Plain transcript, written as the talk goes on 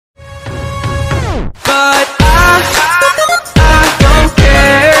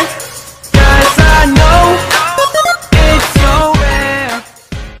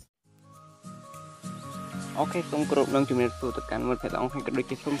គ្រប់នឹងជំនាញទូទៅកាន់មិត្តភក្តិអង្គគ្នាក៏ដូច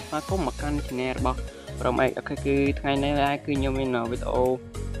ជាសូមស្វាគមន៍មកកាន់ channel របស់ប្រមឯកគឺថ្ងៃនេះដែរគឺខ្ញុំមានវីដេអូ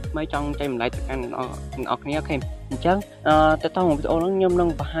មិនចង់ចែកម្លែកទៅកាន់អ្នកគ្នាអូខេអញ្ចឹងទៅតាមវីដេអូហ្នឹងខ្ញុំនឹង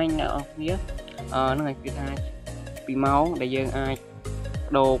បង្ហាញអ្នកគ្នាហ្នឹងហើយគឺថាពីម៉ោងដែលយើងអាច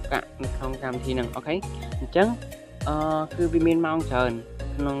ដូរកាក់នៅក្នុងកម្មវិធីហ្នឹងអូខេអញ្ចឹងគឺវាមានម៉ោងច្រើន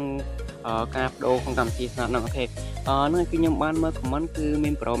ក្នុងការបដូរក្នុងកម្មវិធីស្នាប់ហ្នឹងអូខេហ្នឹងគឺខ្ញុំបានមើល comment គឺមា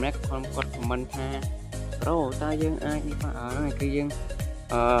នប្រូម្នាក់គាត់ comment ថាប្រូតើយើងអាចនេះហ្នឹងគឺយើង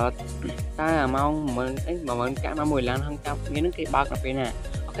តើម៉ោង10000កាក់មក1ឡានហងចាប់មានហ្នឹងគេបើកដល់ពេលណា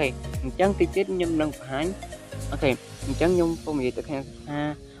អូខេអញ្ចឹងតិចទៀតខ្ញុំនឹងបង្ហាញអូខេអញ្ចឹងខ្ញុំពុំនិយាយទៅខាងថា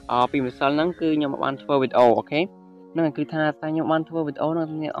ពីម្សិលហ្នឹងគឺខ្ញុំបានធ្វើវីដេអូអូខេហ្នឹងគឺថាតែខ្ញុំបានធ្វើវីដេអូហ្នឹង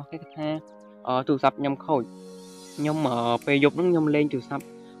អូខេគឺថាទូរស័ព្ទខ្ញុំខូចខ្ញុំពេលយប់ហ្នឹងខ្ញុំលេងទូរស័ព្ទ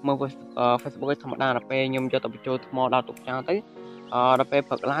មើល Facebook ធម្មតាដល់ពេលខ្ញុំយកទៅបញ្ចូលថ្មដល់ទុកចោលទៅដល់ពេល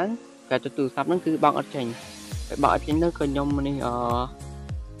ព្រឹកឡើងតែទូរស័ព្ទហ្នឹងគឺបោកអត់ចេញពេលបោកអត់ចេញទៅក៏ខ្ញុំនេះ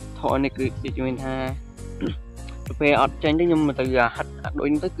ថតនេះគឺដូចមានថាពេលអត់ចេញទៅខ្ញុំទៅហាត់ដូច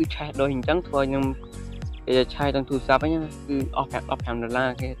ហ្នឹងទៅគឺឆេះដូចអញ្ចឹងធ្វើខ្ញុំឆេះទាំងទូរស័ព្ទហ្នឹងគឺអស់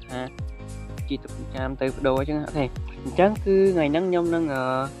$15គេថាជីទៅចាំទៅបដូរអញ្ចឹងអូខេអញ្ចឹងគឺថ្ងៃហ្នឹងខ្ញុំនឹង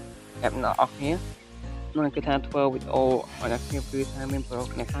ប្រាប់អ្នកអស់គ្នានោះគឺថាធ្វើវីដេអូឲ្យអ្នកគ្នាគឺថាមានប្រូ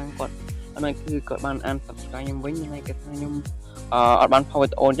អ្នកខាងគាត់ហ្នឹងគឺគាត់បានអាន subscribe ខ្ញុំវិញហើយគេថាខ្ញុំអត់បានផុសវី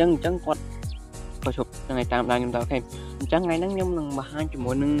ដេអូអញ្ចឹងគាត់ក៏ជប់ថ្ងៃតាមដានខ្ញុំទៅអូខេអញ្ចឹងថ្ងៃហ្នឹងខ្ញុំនឹងបង្ហាញជា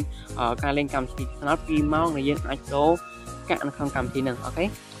មួយនឹងការលេងកម្មវិធីស្នោត2ម៉ោងដែលយើងអាចដូរកាក់នៅក្នុងកម្មវិធីហ្នឹងអូខេ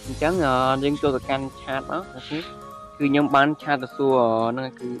អញ្ចឹងយើងចូលទៅកាន់ឆាតមកអូខេគឺខ្ញុំបានឆាតទៅសួរហ្នឹង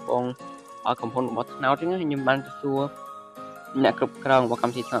គឺបងក្រុមហ៊ុនរបស់ Tnaot អញ្ចឹងខ្ញុំបានទៅសួរអ្នកគ្រប់គ្រងរបស់ក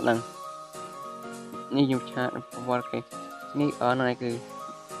ម្មវិធីស្នោតហ្នឹងនេះខ្ញុំឆាតប្រវត្តិគេនេះហ្នឹងគឺ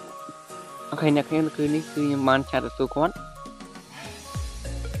អូខេអ្នកខ្ញុំគឺនេះគឺខ្ញុំបានឆាតទៅសួរគាត់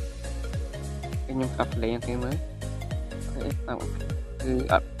ខ្ញុំកាប់លេងគេមើលគឺ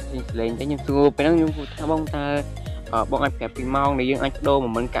អត់លេងទេខ្ញុំសួរពេលហ្នឹងខ្ញុំថាបងតើបងអាចប្រាប់ពីម៉ោងដែលយើងអាចដូរ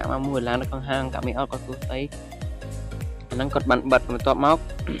10000កាក់មក1ឡាននៅក្នុងហាងកាក់មីអត់គាត់សួរស្អីអាហ្នឹងគាត់បានបិទបន្ទាប់មក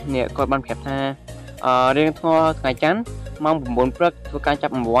នេះគាត់បានប្រាប់ថារៀងថ្ងៃច័ន្ទម៉ោង9ព្រឹកធ្វើការចា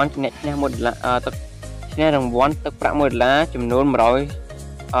ប់រង្វាន់អ្នកឈ្នះ$1ទឹកឈ្នះរង្វាន់ទឹកប្រាក់$1ចំនួន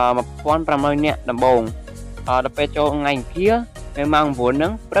1500នាក់ដំបូងដល់ពេលចូលថ្ងៃអង្គារនៅម៉ោង9ហ្នឹ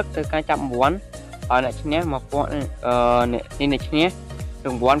ងព្រឹកធ្វើការចាប់រង្វាន់អ្នកឈ្នះ1000អ្នកឈ្នះរ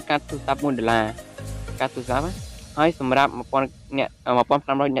ង្វាន់កាត់ទូរស័ព្ទ$1កាត់ទូរស័ព្ទហើយសម្រាប់1000អ្នក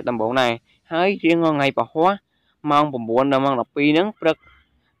1500អ្នកដំបូងដែរហើយរៀងថ្ងៃពហុម៉ោង9ដល់ម៉ោង12ហ្នឹងព្រឹក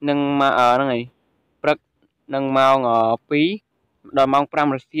នឹងហ្នឹងហើយព្រឹកនឹងម៉ោង2ដល់ម៉ោង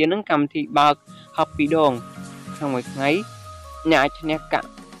5រសៀលហ្នឹងកម្មវិធីបើក62ដងក្នុងមួយថ្ងៃអ្នកអាចឈ្នះកាក់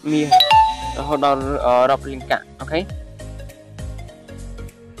មាសរហូតដល់10លានកាក់អូខេ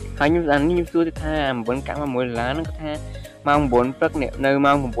ហើយខ្ញុំសួរទៅថា9កាក់មក$1ហ្នឹងគាត់ថាម៉ោង9ព្រឹកនៅ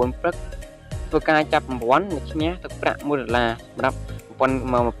ម៉ោង9ព្រឹកធ្វើការចាប់រង្វាន់អ្នកឈ្នះទឹកប្រាក់$1សម្រាប់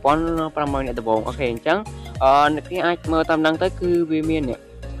1500អ្នកដំបូងអូខេអញ្ចឹងអ្នកគេអាចមើលតាមហ្នឹងទៅគឺវាមាននេះ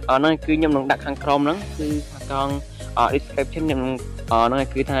ហ្នឹងគឺខ្ញុំនឹងដាក់ខាងក្រោមហ្នឹងគឺខាង description ខ្ញុំហ្នឹង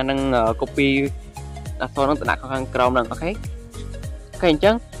គឺថានឹង copy អក្សរហ្នឹងទៅដាក់ខាងក្រោមហ្នឹងអូខេអញ្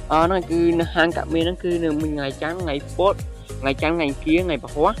ចឹងហ្នឹងគឺនៅហាងកាក់មានហ្នឹងគឺនៅថ្ងៃច័ន្ទថ្ងៃពុធថ្ងៃច័ន្ទថ្ងៃអង្គារថ្ងៃព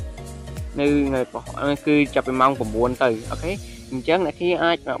ហុនៅថ្ងៃពហុគឺចាប់ពីម៉ោង9ទៅអូខេអញ្ចឹងអ្នកគេ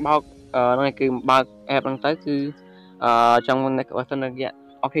អាចបោកហ្នឹងគឺបើក app ហ្នឹងទៅគឺចង់អ្នកគាត់ទៅ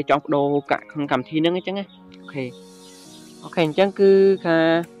អូខេចង់បដូរកាក់ក្នុងកម្មវិធីហ្នឹងអញ្ចឹងណាអូខេអញ្ចឹងគឺថា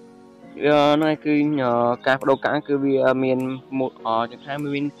ហ្នឹងគឺការបដូរកាក់គឺវាមានចង់ថា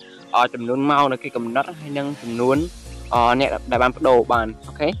មានចំនួនម៉ោងដែលគេកំណត់ហើយនឹងចំនួនអ្នកដែលបានបដូរបាន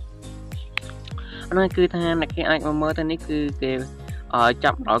អូខេហ្នឹងគឺថាអ្នកគេអាចមកមើលទៅនេះគឺគេ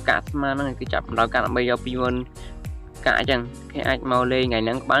ចាប់ដល់កាក់ស្មានហ្នឹងគឺចាប់ដល់កាក់ដើម្បីយក20000កាក់អញ្ចឹងគេអាចមកលេងថ្ងៃហ្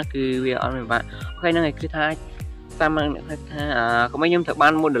នឹងបានគឺវាអត់មានបាក់អូខេហ្នឹងគឺថាតាមអ្នកថាកុំឲ្យខ្ញុំត្រូវបា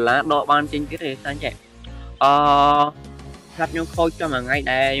ន$1ដកបានចេញទៀតទេសាច់ចេះស្រាប់ខ្ញុំខូចចំមួយថ្ងៃ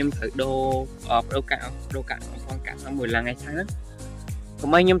ដែលខ្ញុំត្រូវដូរកាក់ផងកាក់តាម1ឡានថ្ងៃហ្នឹងកុំ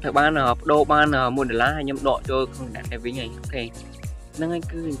ឲ្យខ្ញុំត្រូវបានបដូរបាន$1ហើយខ្ញុំដកចូលក្នុងដាក់តែវិញអូខេហ្នឹងហើយ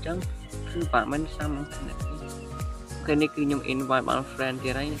គឺអញ្ចឹងគឺបាក់មិនសាំអូខេនេះគឺខ្ញុំ invite បាន friend ទៀ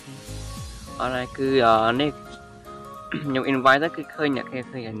តហើយអត់ហើយគឺនេះខ្ញុំ invite ទៅគឺឃើញអ្នកគេ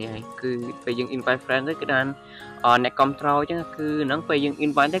ឃើញអានេះហើយគឺពេលយើង invite friend ទៅគឺបានអ្នកគ្រប់ត្រូលអញ្ចឹងគឺហ្នឹងពេលយើង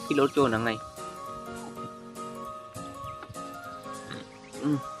invite ទៅគឺលោតចូលហ្នឹងហើយ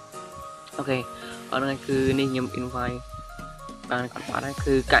អូខេហ្នឹងគឺនេះខ្ញុំ invite បានគាត់បាត់ហើយ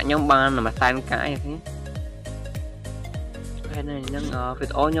គឺកាក់ខ្ញុំបាន100,000កាក់អីហ្នឹងហើយហ្នឹងវី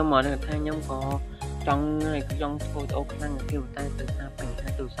ដេអូខ្ញុំមកថាខ្ញុំក៏ចង់ធ្វើវីដេអូខ្លាំងគេតែទៅថាបញ្ហា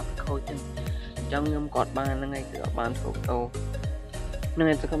ទូរស័ព្ទខូចចឹងអញ្ trong nhóm cọt ban nó ngay cửa ban thuộc tô nên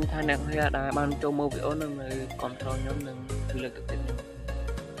người ta không thay đẹp hay là đài ban cho mô video nó người control nhóm nâng lực thực hiện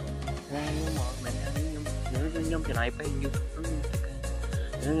ra nhưng mà mình thấy nếu nhóm trở lại phải như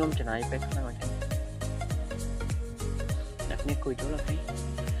nếu nhóm trở lại phải sao mà đặt nét cười chỗ là thấy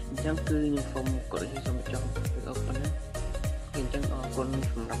chẳng cứ như phong của cái xong trong cái ốc đó hiện chẳng con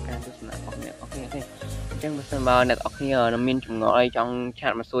from đọc ca tôi sẽ học nè ok thế chẳng có sân bao nè ok nó miên chủng ngõ trong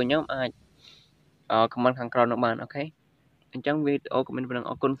chat mà xuôi nhóm ai comment hàng cron nó bàn ok chẳng video của mình vẫn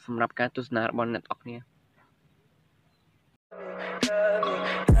ở con from đọc ca tôi sẽ học nè ok nè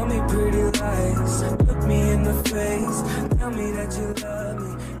Tell me pretty lies, look me in the face, tell me that you love